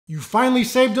You finally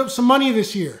saved up some money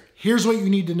this year. Here's what you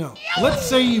need to know. Let's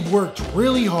say you've worked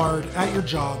really hard at your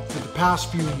job for the past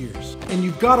few years and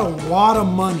you've got a lot of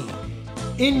money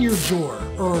in your drawer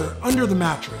or under the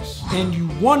mattress, and you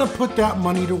want to put that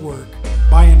money to work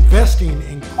by investing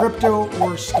in crypto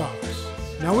or stocks.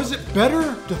 Now, is it better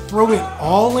to throw it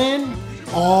all in,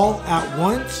 all at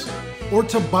once, or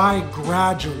to buy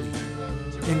gradually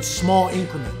in small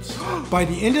increments? By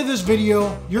the end of this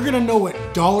video, you're gonna know what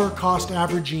dollar cost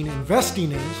averaging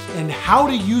investing is and how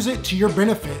to use it to your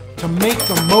benefit to make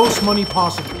the most money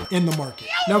possible in the market.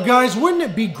 Now guys, wouldn't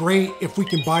it be great if we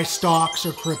can buy stocks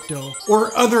or crypto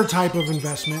or other type of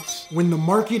investments when the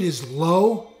market is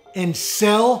low and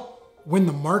sell when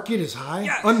the market is high?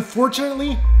 Yes.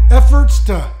 Unfortunately, efforts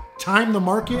to time the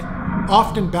market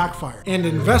often backfire, and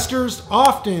investors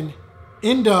often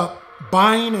end up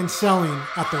buying and selling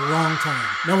at the wrong time.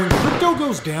 Now, when crypto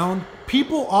goes down,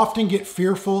 people often get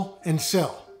fearful and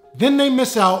sell. Then they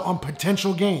miss out on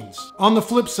potential gains. On the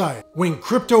flip side, when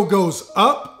crypto goes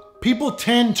up, people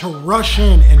tend to rush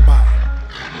in and buy,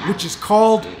 which is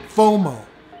called FOMO,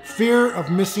 fear of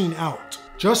missing out.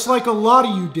 Just like a lot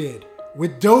of you did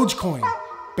with Dogecoin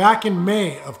back in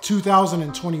May of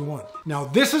 2021. Now,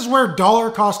 this is where dollar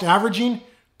cost averaging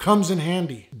comes in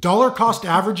handy. Dollar cost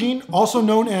averaging, also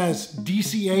known as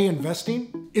DCA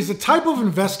investing, is a type of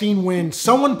investing when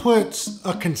someone puts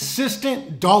a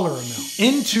consistent dollar amount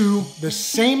into the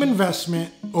same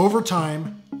investment over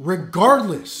time,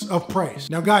 regardless of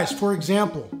price. Now guys, for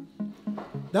example,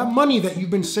 that money that you've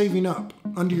been saving up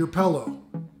under your pillow,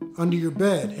 under your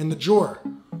bed, in the drawer,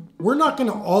 we're not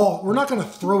gonna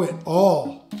throw it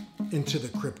all into the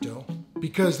crypto,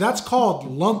 because that's called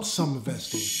lump sum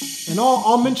investing. And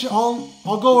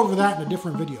I'll go over that in a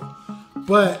different video.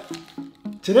 But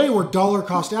today we're dollar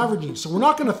cost averaging. So we're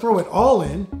not gonna throw it all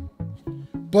in,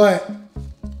 but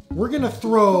we're gonna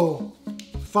throw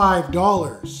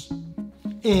 $5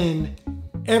 in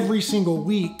every single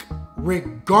week,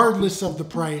 regardless of the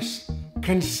price,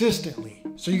 consistently.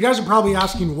 So you guys are probably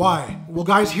asking why. Well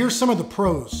guys, here's some of the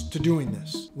pros to doing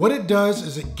this. What it does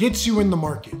is it gets you in the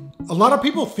market. A lot of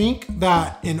people think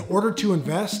that in order to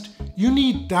invest, you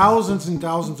need thousands and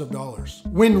thousands of dollars,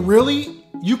 when really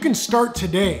you can start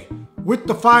today with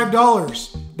the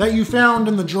 $5 that you found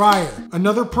in the dryer.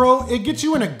 Another pro, it gets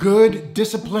you in a good,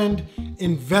 disciplined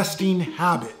investing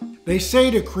habit. They say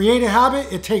to create a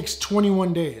habit, it takes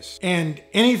 21 days. And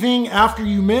anything after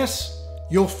you miss,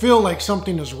 you'll feel like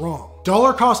something is wrong.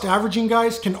 Dollar cost averaging,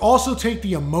 guys, can also take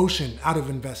the emotion out of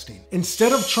investing.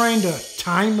 Instead of trying to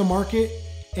time the market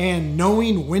and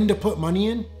knowing when to put money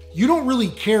in, you don't really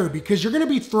care, because you're gonna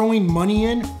be throwing money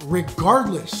in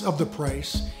regardless of the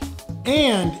price.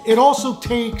 And it also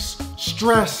takes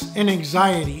stress and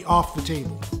anxiety off the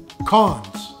table.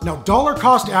 Cons. Now, dollar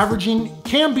cost averaging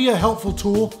can be a helpful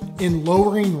tool in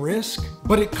lowering risk,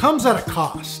 but it comes at a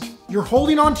cost. You're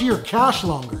holding on to your cash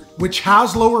longer, which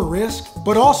has lower risk,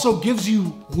 but also gives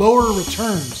you lower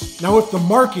returns. Now, if the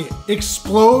market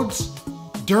explodes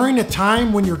during a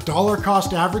time when you're dollar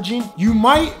cost averaging, you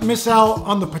might miss out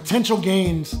on the potential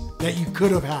gains that you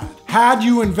could have had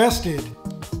you invested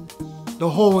the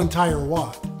whole entire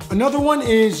wad. Another one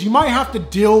is you might have to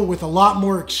deal with a lot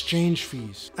more exchange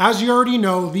fees. As you already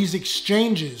know, these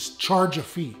exchanges charge a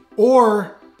fee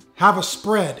or have a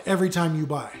spread every time you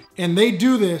buy. And they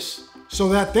do this so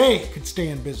that they could stay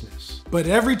in business. But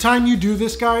every time you do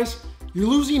this, guys, you're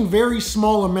losing very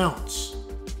small amounts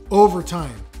over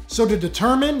time. So to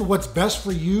determine what's best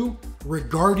for you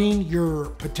regarding your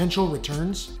potential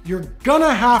returns, you're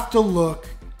gonna have to look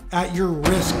at your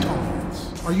risk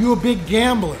tolerance. Are you a big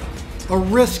gambler, a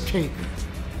risk taker,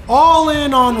 all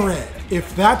in on red?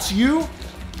 If that's you,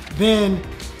 then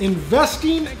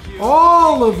investing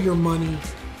all of your money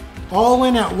all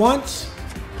in at once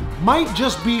might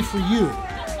just be for you,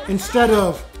 instead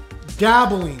of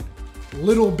dabbling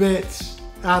little bits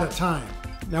at a time.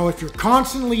 Now, if you're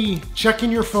constantly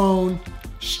checking your phone,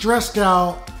 stressed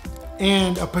out,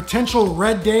 and a potential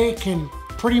red day can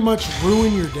pretty much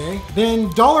ruin your day,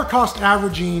 then dollar cost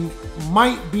averaging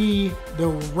might be the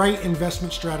right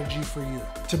investment strategy for you.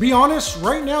 To be honest,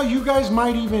 right now you guys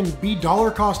might even be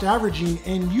dollar cost averaging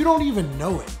and you don't even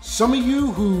know it. Some of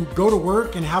you who go to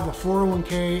work and have a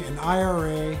 401k, an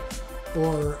IRA,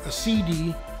 or a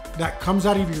CD that comes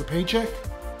out of your paycheck,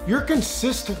 you're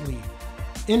consistently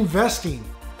investing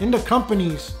into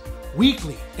companies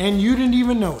weekly and you didn't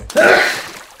even know it.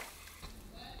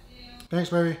 Thanks,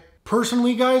 baby.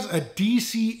 Personally, guys, a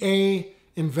DCA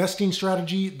investing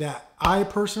strategy that I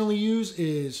personally use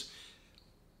is,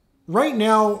 right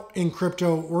now in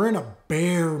crypto, we're in a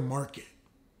bear market.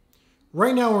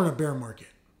 Right now we're in a bear market.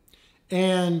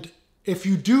 And if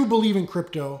you do believe in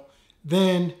crypto,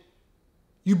 then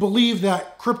you believe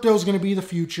that crypto is going to be the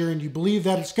future, and you believe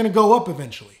that it's going to go up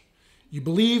eventually. You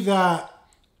believe that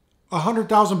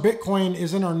 100,000 Bitcoin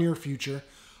is in our near future.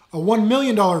 A $1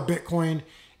 million Bitcoin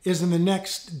is in the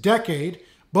next decade,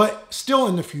 but still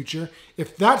in the future.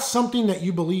 If that's something that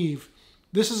you believe,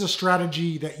 this is a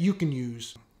strategy that you can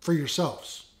use for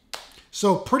yourselves.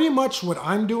 So pretty much what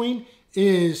I'm doing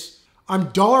is I'm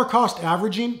dollar cost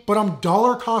averaging, but I'm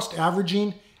dollar cost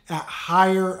averaging at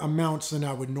higher amounts than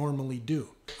I would normally do.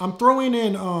 I'm throwing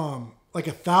in like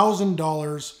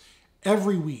 $1,000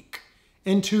 every week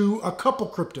into a couple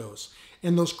cryptos.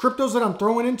 And those cryptos that I'm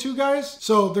throwing into, guys,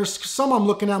 so there's some I'm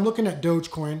looking at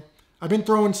Dogecoin. I've been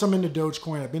throwing some into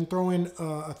Dogecoin. I've been throwing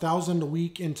 1,000 a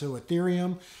week into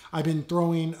Ethereum. I've been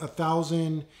throwing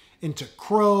 1,000 into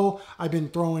Crow. I've been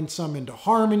throwing some into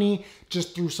Harmony.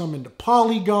 Just threw some into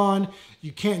Polygon.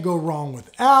 You can't go wrong with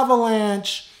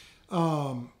Avalanche.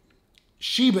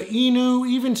 Shiba Inu,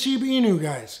 even Shiba Inu,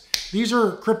 guys. These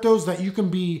are cryptos that you can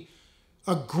be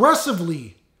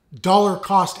aggressively dollar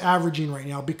cost averaging right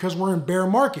now because we're in bear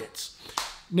markets.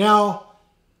 Now,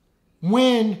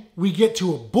 when we get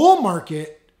to a bull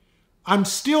market, I'm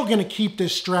still going to keep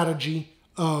this strategy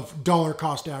of dollar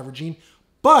cost averaging,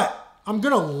 but I'm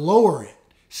going to lower it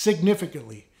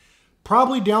significantly,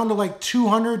 probably down to like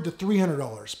 $200 to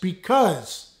 $300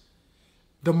 because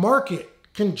the market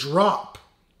can drop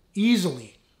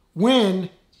easily when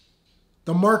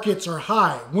the markets are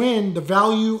high, when the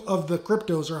value of the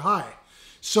cryptos are high.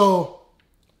 So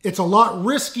it's a lot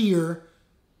riskier.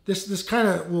 This kind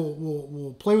of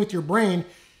will play with your brain.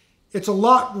 It's a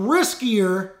lot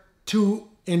riskier to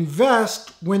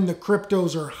invest when the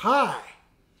cryptos are high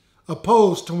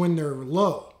opposed to when they're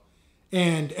low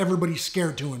and everybody's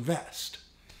scared to invest.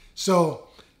 So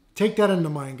take that into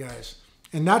mind, guys.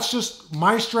 And that's just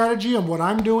my strategy and what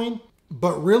I'm doing.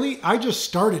 But really, I just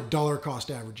started dollar cost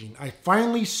averaging. I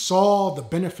finally saw the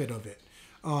benefit of it.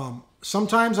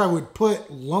 Sometimes I would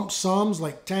put lump sums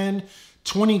like 10,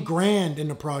 20 grand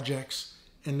into projects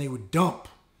and they would dump.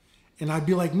 And I'd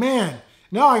be like, man,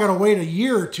 now I got to wait a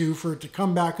year or two for it to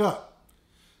come back up.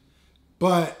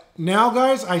 But now,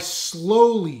 guys, I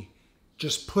slowly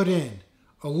just put in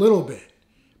a little bit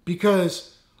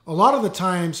because a lot of the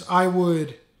times I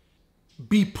would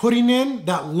be putting in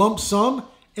that lump sum,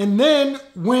 and then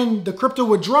when the crypto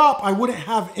would drop, I wouldn't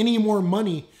have any more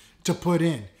money to put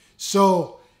in.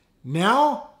 So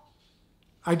now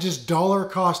I just dollar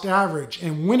cost average.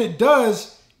 And when it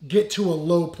does get to a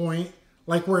low point,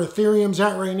 like where Ethereum's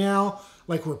at right now,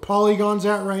 like where Polygon's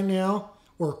at right now,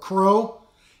 or Crow,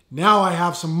 now I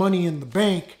have some money in the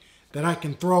bank that I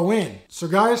can throw in. So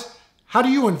guys, how do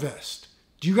you invest?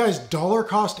 Do you guys dollar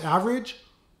cost average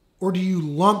or do you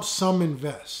lump sum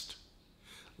invest?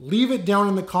 Leave it down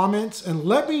in the comments and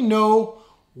let me know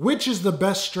which is the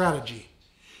best strategy.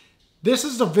 This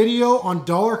is the video on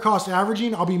dollar cost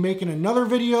averaging. I'll be making another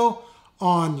video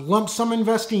on lump sum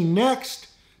investing next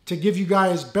to give you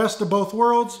guys best of both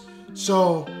worlds.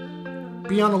 So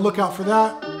be on the lookout for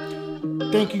that.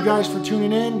 Thank you guys for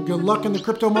tuning in. Good luck in the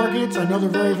crypto markets. I know they're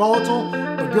very volatile,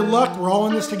 but good luck. We're all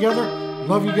in this together.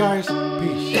 Love you guys.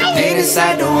 Peace. They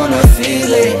decide to wanna feel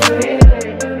it.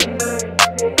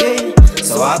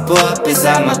 So I pour up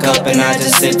inside my cup and I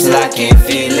just sip till I can't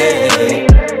feel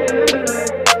it.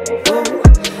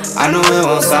 I know it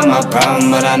won't solve my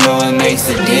problem, but I know it makes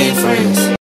a difference.